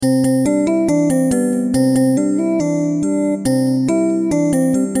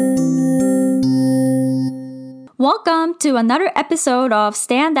Welcome to another episode of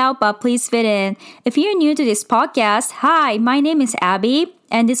Stand Out But Please Fit In. If you're new to this podcast, hi, my name is Abby.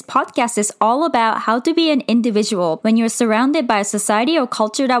 And this podcast is all about how to be an individual when you're surrounded by a society or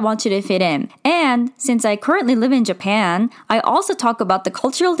culture that wants you to fit in. And since I currently live in Japan, I also talk about the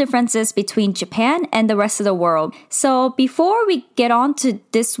cultural differences between Japan and the rest of the world. So before we get on to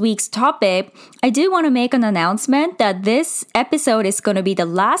this week's topic, I do want to make an announcement that this episode is going to be the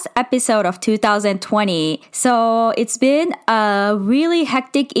last episode of 2020. So it's been a really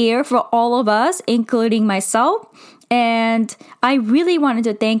hectic year for all of us, including myself. And I really wanted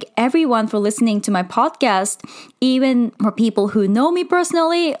to thank everyone for listening to my podcast, even for people who know me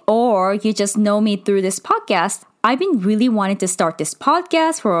personally or you just know me through this podcast. I've been really wanting to start this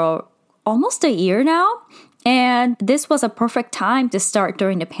podcast for almost a year now. And this was a perfect time to start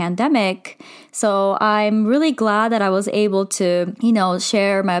during the pandemic. So I'm really glad that I was able to,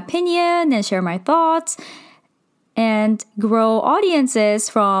 share my opinion and share my thoughts and grow audiences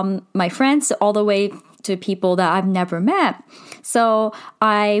from my friends all the way to people that I've never met. So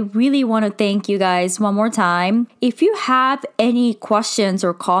I really want to thank you guys one more time. If you have any questions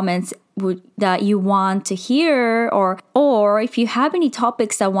or comments that you want to hear or if you have any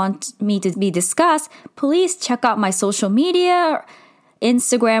topics that want me to be discussed, please check out my social media,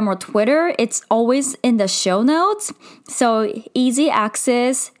 Instagram or Twitter. It's always in the show notes. So easy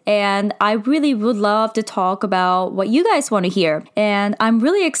access. And I really would love to talk about what you guys want to hear. And I'm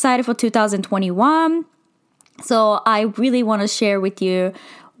really excited for 2021. So I really want to share with you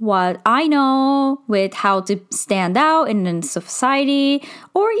what I know with how to stand out in society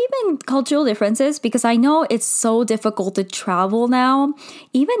or even cultural differences, because I know it's so difficult to travel now.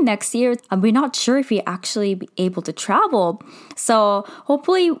 Even next year, we're not sure if we actually be able to travel. So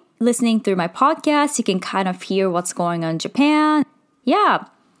hopefully listening through my podcast, you can kind of hear what's going on in Japan. Yeah.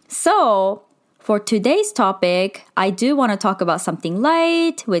 So for today's topic, I do want to talk about something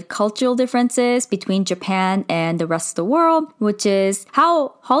light with cultural differences between Japan and the rest of the world, which is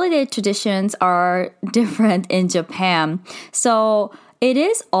how holiday traditions are different in Japan. So it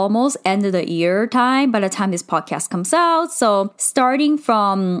is almost end of the year time by the time this podcast comes out. So starting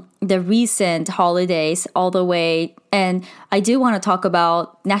from the recent holidays all the way, and I do want to talk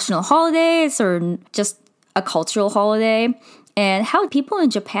about national holidays or just a cultural holiday, and how people in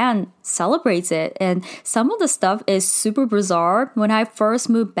Japan celebrates it. And some of the stuff is super bizarre. When I first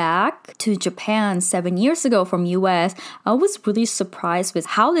moved back to Japan 7 years ago from US, I was really surprised with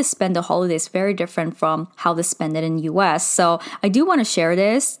how they spend the holidays, very different from how they spend it in US. So I do want to share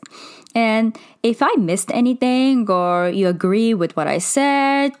this. And if I missed anything or you agree with what I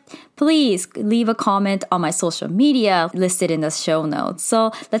said, please leave a comment on my social media listed in the show notes.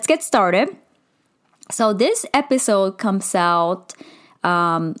 So let's get started. So this episode comes out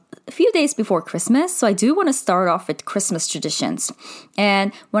a few days before Christmas. So I do want to start off with Christmas traditions.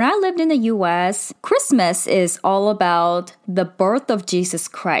 And when I lived in the US, Christmas is all about the birth of Jesus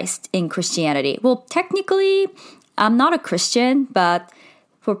Christ in Christianity. Well, technically, I'm not a Christian, but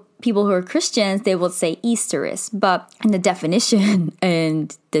for people who are Christians, they will say Easter is. But in the definition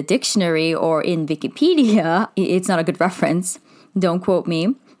in the dictionary or in Wikipedia, it's not a good reference. Don't quote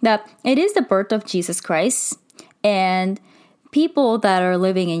me. That it is the birth of Jesus Christ, and people that are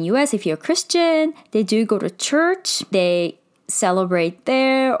living in US, if you're a Christian, they do go to church, they celebrate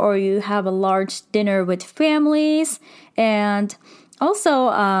there, or you have a large dinner with families, and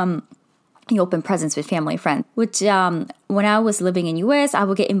also you open presents with family and friends, which when I was living in US, I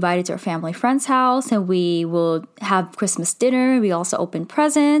would get invited to a family friend's house and we will have Christmas dinner. We also open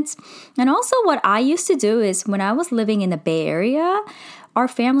presents. And also what I used to do is when I was living in the Bay Area, our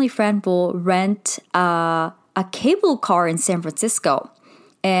family friend will rent a cable car in San Francisco.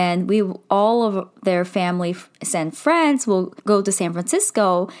 And all of their family and friends will go to San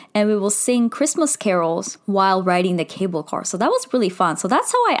Francisco and we will sing Christmas carols while riding the cable car. So that was really fun. So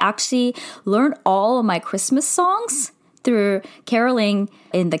that's how I actually learned all of my Christmas songs, through caroling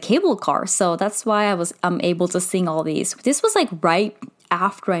in the cable car. So that's why I'm able to sing all these. This was like right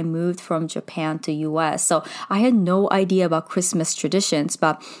after I moved from Japan to US. So I had no idea about Christmas traditions,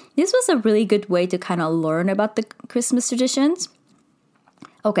 but this was a really good way to kind of learn about the Christmas traditions.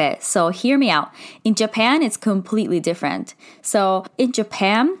 Okay, so hear me out. In Japan, it's completely different. So in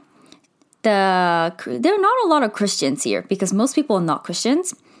Japan, there are not a lot of Christians here because most people are not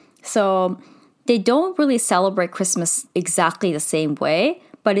Christians. So they don't really celebrate Christmas exactly the same way,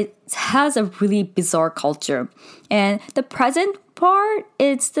 but it has a really bizarre culture. And the present part,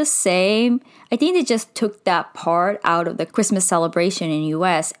 it's the same. I think they just took that part out of the Christmas celebration in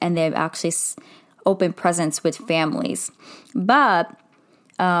US and they've actually opened presents with families. But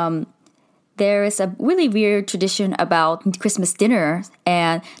there is a really weird tradition about Christmas dinner,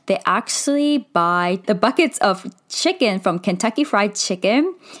 and they actually buy the buckets of chicken from Kentucky Fried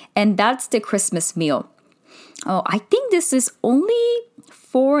Chicken, and that's the Christmas meal. Oh, I think this is only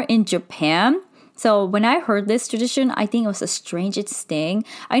in Japan. So when I heard this tradition, I think it was the strangest thing.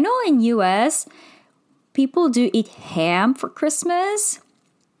 I know in US, people do eat ham for Christmas.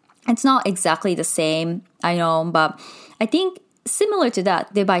 It's not exactly the same, I know, but I think similar to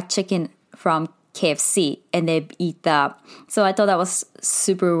that, they buy chicken from KFC and they eat that. So I thought that was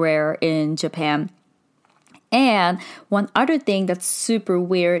super rare in Japan. And one other thing that's super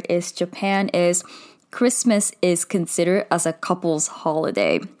weird is Japan is Christmas is considered as a couple's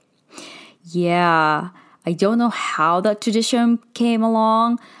holiday. Yeah, I don't know how that tradition came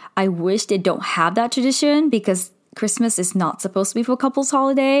along. I wish they don't have that tradition because Christmas is not supposed to be for couples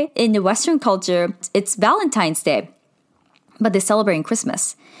holiday. In the Western culture, it's Valentine's Day, but they're celebrating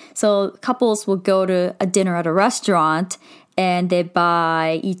Christmas. So couples will go to a dinner at a restaurant and they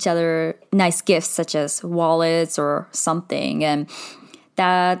buy each other nice gifts such as wallets or something. And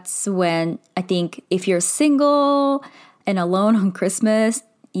that's when I think if you're single and alone on Christmas,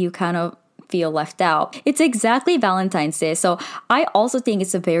 you kind of feel left out. It's exactly Valentine's Day. So I also think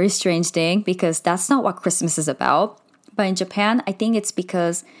it's a very strange thing because that's not what Christmas is about. But in Japan, I think it's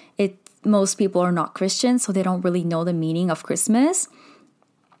because most people are not Christian, so they don't really know the meaning of Christmas.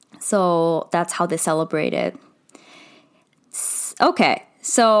 So that's how they celebrate it. Okay,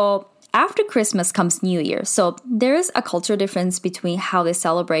 so after Christmas comes New Year. So there is a cultural difference between how they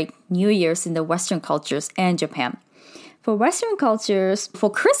celebrate New Year's in the Western cultures and Japan. For Western cultures,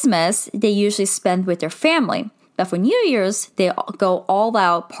 for Christmas, they usually spend with their family. But for New Year's, they go all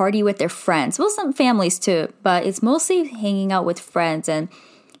out, party with their friends. Well, some families too, but it's mostly hanging out with friends and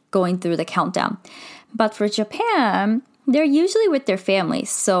going through the countdown. But for Japan, they're usually with their families.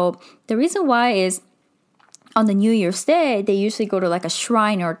 So the reason why is on the New Year's Day, they usually go to like a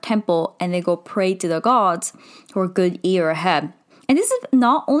shrine or temple and they go pray to the gods for a good year ahead. And this is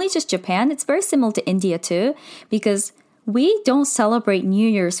not only just Japan, it's very similar to India too, because we don't celebrate New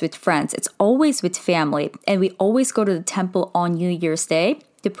Year's with friends. It's always with family. And we always go to the temple on New Year's Day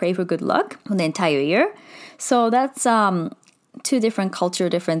to pray for good luck for the entire year. So that's two different culture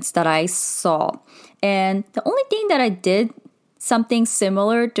difference that I saw. And the only thing that I did something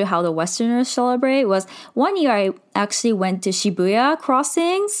similar to how the Westerners celebrate was one year I actually went to Shibuya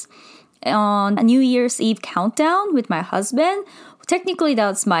crossings on a New Year's Eve countdown with my husband. Technically,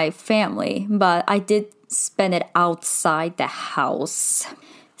 that's my family, but I did spend it outside the house.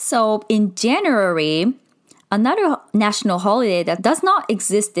 So in January, another national holiday that does not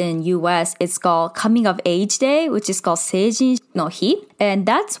exist in US, it's called Coming of Age Day, which is called Seijin no Hi. And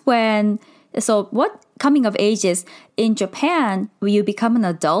that's when, so what coming of age is, in Japan, you become an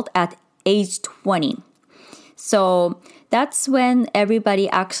adult at age 20. So that's when everybody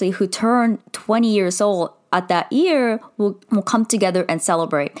actually who turned 20 years old at that year will come together and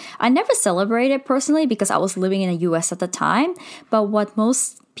celebrate. I never celebrated personally because I was living in the US at the time. But what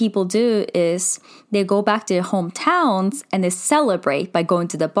most people do is they go back to their hometowns and they celebrate by going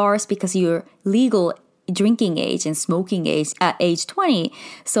to the bars because you're legal drinking age and smoking age at age 20.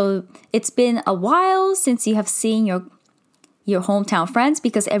 So it's been a while since you have seen your hometown friends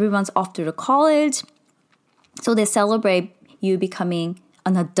because everyone's off to the college. So they celebrate you becoming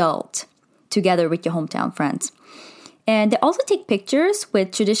an adult together with your hometown friends. And they also take pictures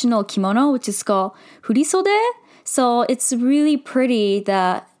with traditional kimono, which is called furisode. So it's really pretty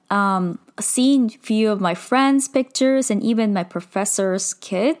that seeing a few of my friends' pictures and even my professor's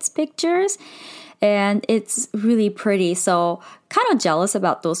kids' pictures. And it's really pretty. So kind of jealous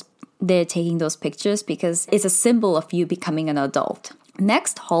about they're taking those pictures because it's a symbol of you becoming an adult.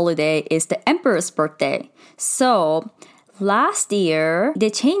 Next holiday is the emperor's birthday. So last year, they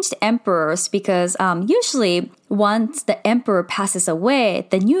changed emperors because usually once the emperor passes away,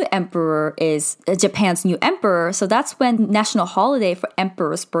 the new emperor is Japan's new emperor. So that's when national holiday for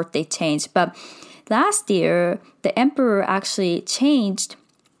emperor's birthday changed. But last year, the emperor actually changed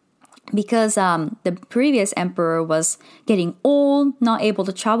because the previous emperor was getting old, not able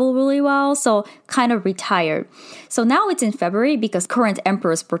to travel really well, so kind of retired. So now it's in February because current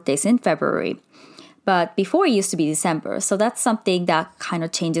emperor's birthday is in February. But before it used to be December. So that's something that kind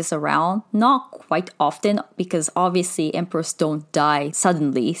of changes around. Not quite often because obviously emperors don't die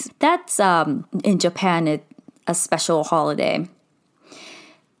suddenly. That's in Japan a special holiday.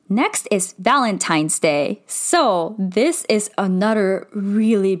 Next is Valentine's Day. So this is another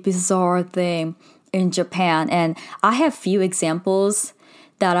really bizarre thing in Japan. And I have few examples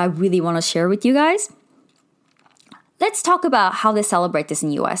that I really want to share with you guys. let's talk about how they celebrate this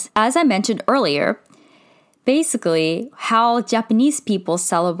in US. As I mentioned earlier, basically how Japanese people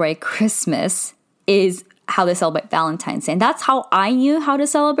celebrate Christmas is how they celebrate Valentine's Day. And that's how I knew how to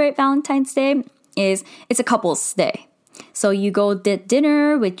celebrate Valentine's Day is it's a couple's day. So you go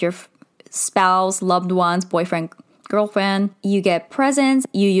dinner with your spouse, loved ones, boyfriend, girlfriend. You get presents.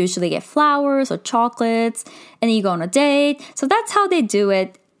 You usually get flowers or chocolates. And then you go on a date. So that's how they do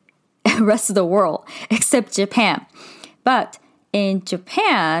it rest of the world, except Japan. But in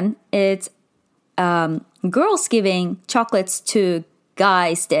Japan, it's girls giving chocolates to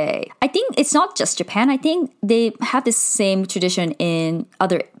guys' day. I think it's not just Japan. I think they have the same tradition in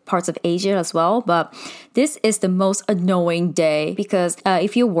other parts of Asia as well. But this is the most annoying day because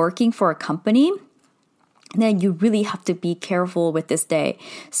if you're working for a company, then you really have to be careful with this day.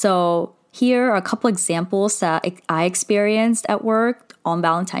 So here are a couple examples that I experienced at work on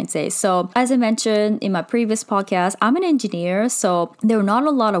Valentine's Day. So as I mentioned in my previous podcast, I'm an engineer, so there are not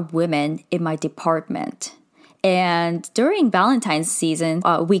a lot of women in my department. And during Valentine's season,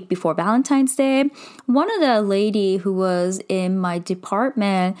 a week before Valentine's Day, one of the lady who was in my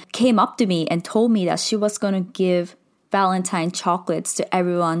department came up to me and told me that she was going to give Valentine chocolates to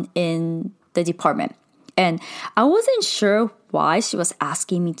everyone in the department. And I wasn't sure why she was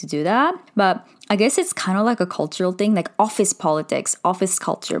asking me to do that, but I guess it's kind of like a cultural thing, like office politics, office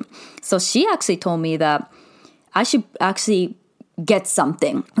culture. So she actually told me that I should actually get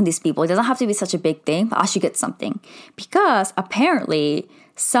something from these people. It doesn't have to be such a big thing, but I should get something. Because apparently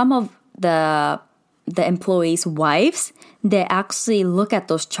some of the employees' wives, they actually look at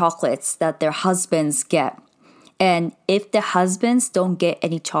those chocolates that their husbands get. And if the husbands don't get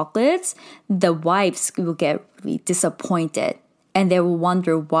any chocolates, the wives will get really disappointed. And they will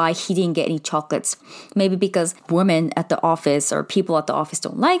wonder why he didn't get any chocolates. Maybe because women at the office or people at the office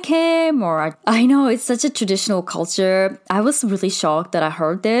don't like him. Or I know it's such a traditional culture. I was really shocked that I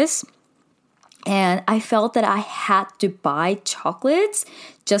heard this. And I felt that I had to buy chocolates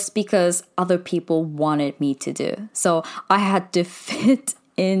just because other people wanted me to do. So I had to fit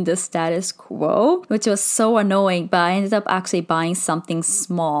in the status quo, which was so annoying, but I ended up actually buying something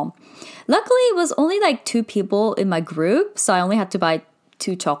small. Luckily, it was only like 2 people in my group, so I only had to buy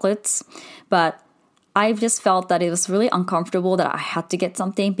 2 chocolates. But I just felt that it was really uncomfortable that I had to get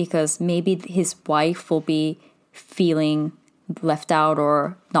something because maybe his wife will be feeling left out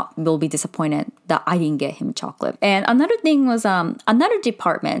or not will be disappointed that I didn't get him chocolate. And another thing was another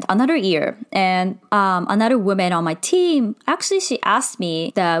department, another year, and another woman on my team, actually she asked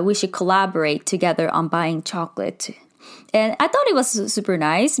me that we should collaborate together on buying chocolate. And I thought it was super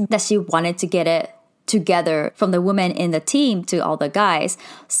nice that she wanted to get it together from the women in the team to all the guys.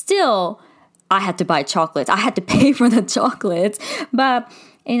 Still, I had to buy chocolates. I had to pay for the chocolates. But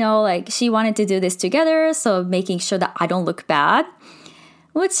you know, like she wanted to do this together, so making sure that I don't look bad,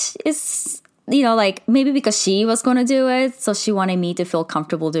 which is, you know, like maybe because she was going to do it, so she wanted me to feel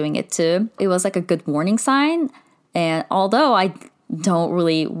comfortable doing it too. It was like a good warning sign. And although I don't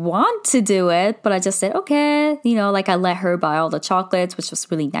really want to do it, but I just said, okay, you know, like I let her buy all the chocolates, which was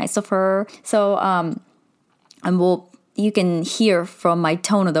really nice of her. So, you can hear from my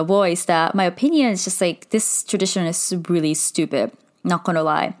tone of the voice that my opinion is just like, this tradition is really stupid. Not gonna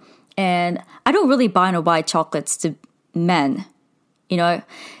lie. And I don't really buy chocolates to men, you know.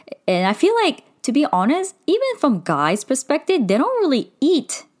 And I feel like, to be honest, even from guys' perspective, they don't really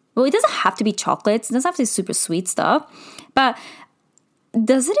eat. Well, it doesn't have to be chocolates. It doesn't have to be super sweet stuff. But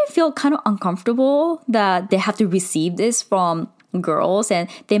doesn't it feel kind of uncomfortable that they have to receive this from girls and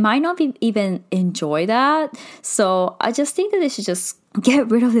they might not even enjoy that? So I just think that they should just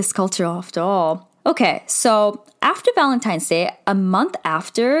get rid of this culture after all. Okay, so after Valentine's Day, a month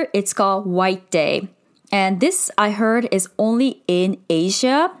after, it's called White Day. And this, I heard, is only in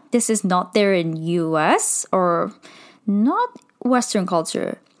Asia. This is not there in US or not Western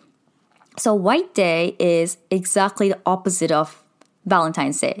culture. So White Day is exactly the opposite of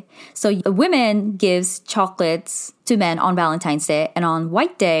Valentine's Day. So women gives chocolates to men on Valentine's Day, and on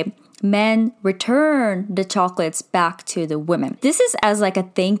White Day, men return the chocolates back to the women. This is as like a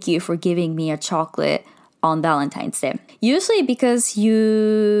thank you for giving me a chocolate on Valentine's Day. Usually because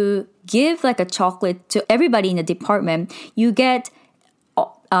you give like a chocolate to everybody in the department, you get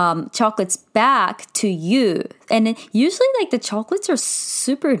chocolates back to you. And then usually like the chocolates are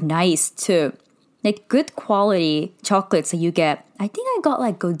super nice too. Like good quality chocolates that you get. I think I got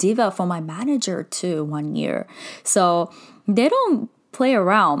like Godiva from my manager too one year. So they don't play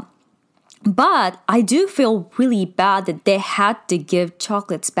around. But I do feel really bad that they had to give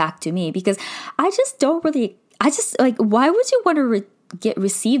chocolates back to me because I just don't really, I just like, why would you want to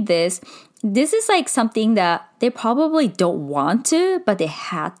receive this this is like something that they probably don't want to, but they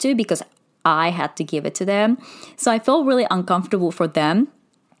had to because I had to give it to them. So I felt really uncomfortable for them.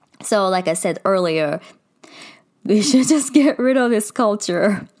 So like I said earlier, we should just get rid of this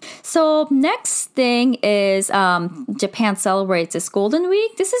culture. So next thing is Japan celebrates its Golden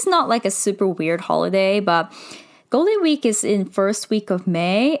Week. This is not like a super weird holiday, but Golden Week is in first week of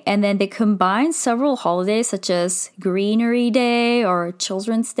May, and then they combine several holidays such as Greenery Day or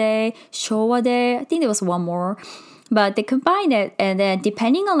Children's Day, Showa Day. I think there was one more, but they combine it, and then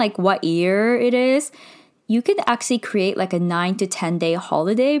depending on like what year it is, you can actually create like a 9 to 10 day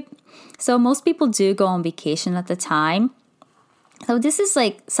holiday. So most people do go on vacation at the time. So this is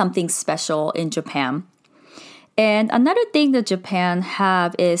like something special in Japan. And another thing that Japan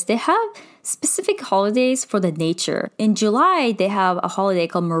have is they have specific holidays for the nature. In July, they have a holiday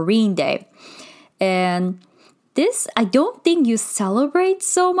called Marine Day. And this, I don't think you celebrate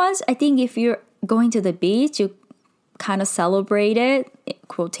so much. I think if you're going to the beach, you kind of celebrate it,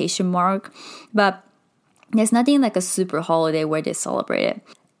 quotation mark. But there's nothing like a super holiday where they celebrate it.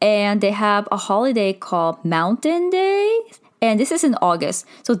 And they have a holiday called Mountain Day. And this is in August.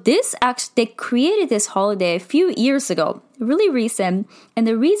 So they created this holiday a few years ago, really recent. And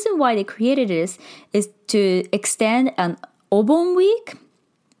the reason why they created this is to extend an Obon week.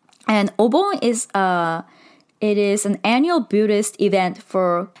 And Obon is it is an annual Buddhist event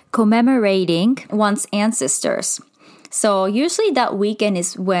for commemorating one's ancestors. So usually that weekend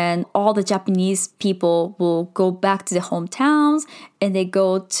is when all the Japanese people will go back to their hometowns and they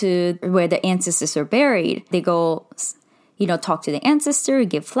go to where the ancestors are buried. They go, talk to the ancestor,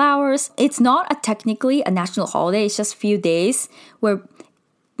 give flowers. It's not technically a national holiday. It's just a few days where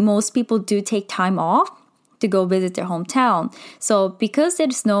most people do take time off to go visit their hometown. So because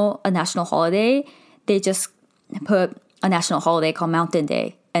there's no a national holiday, they just put a national holiday called Mountain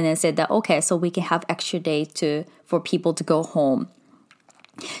Day. And then said that, okay, so we can have extra days for people to go home.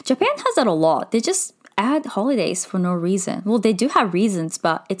 Japan has that a lot. They just add holidays for no reason. Well, they do have reasons,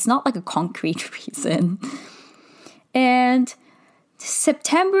 but it's not like a concrete reason. And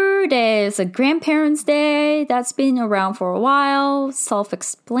September, there's a Grandparents' Day. That's been around for a while.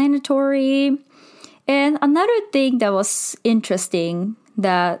 Self-explanatory. And another thing that was interesting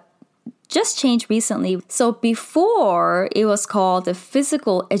that just changed recently. So before, it was called the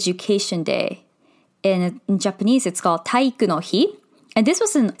Physical Education Day. And in Japanese, it's called Taiku no Hi. And this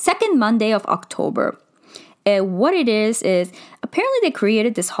was the second Monday of October. And what it is apparently they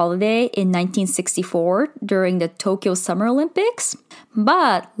created this holiday in 1964 during the Tokyo Summer Olympics.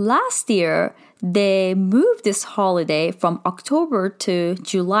 But last year, they moved this holiday from October to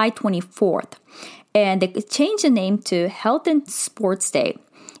July 24th. And they changed the name to Health and Sports Day.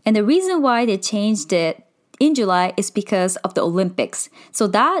 And the reason why they changed it in July is because of the Olympics. So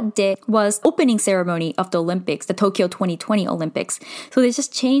that day was opening ceremony of the Olympics, the Tokyo 2020 Olympics. So they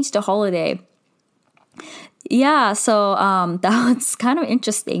just changed the holiday. Yeah, so that was kind of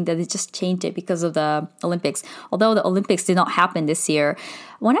interesting that they just changed it because of the Olympics. Although the Olympics did not happen this year.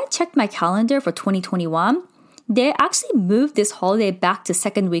 When I checked my calendar for 2021, they actually moved this holiday back to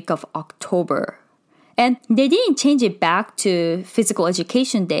second week of October. And they didn't change it back to Physical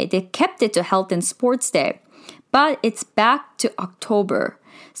Education Day. They kept it to Health and Sports Day. But it's back to October.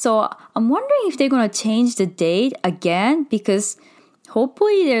 So I'm wondering if they're going to change the date again because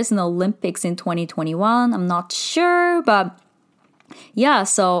hopefully there's an Olympics in 2021. I'm not sure. But yeah,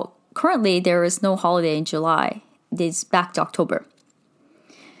 so currently there is no holiday in July. It's back to October.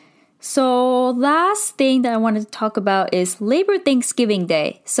 So last thing that I wanted to talk about is Labor Thanksgiving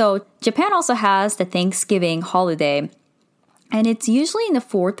Day. So Japan also has the Thanksgiving holiday. And it's usually in the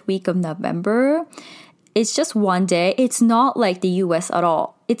fourth week of November. It's just one day. It's not like the US at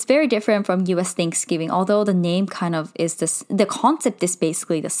all. It's very different from US Thanksgiving, although the name kind of is this, the concept is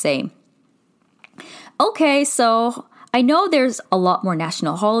basically the same. Okay, so I know there's a lot more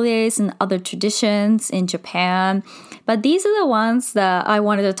national holidays and other traditions in Japan, but these are the ones that I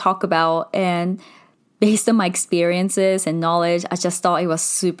wanted to talk about. And based on my experiences and knowledge, I just thought it was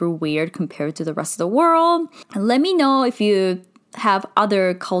super weird compared to the rest of the world. And let me know if you have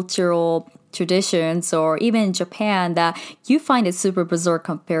other cultural traditions or even in Japan that you find it super bizarre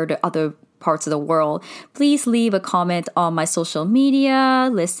compared to other parts of the world. Please leave a comment on my social media,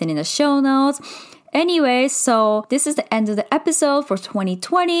 listen in the show notes. Anyway, so this is the end of the episode for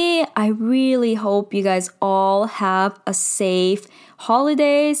 2020. I really hope you guys all have a safe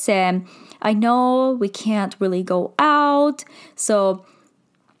holidays, and I know we can't really go out, so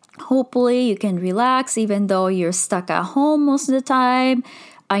hopefully you can relax even though you're stuck at home most of the time.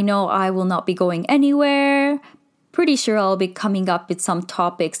 I know I will not be going anywhere, pretty sure I'll be coming up with some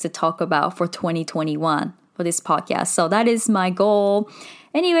topics to talk about for 2021 for this podcast. So that is my goal.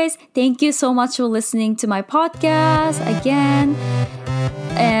 Anyways, thank you so much for listening to my podcast again.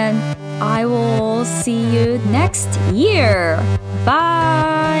 And I will see you next year.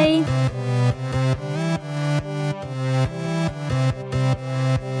 Bye.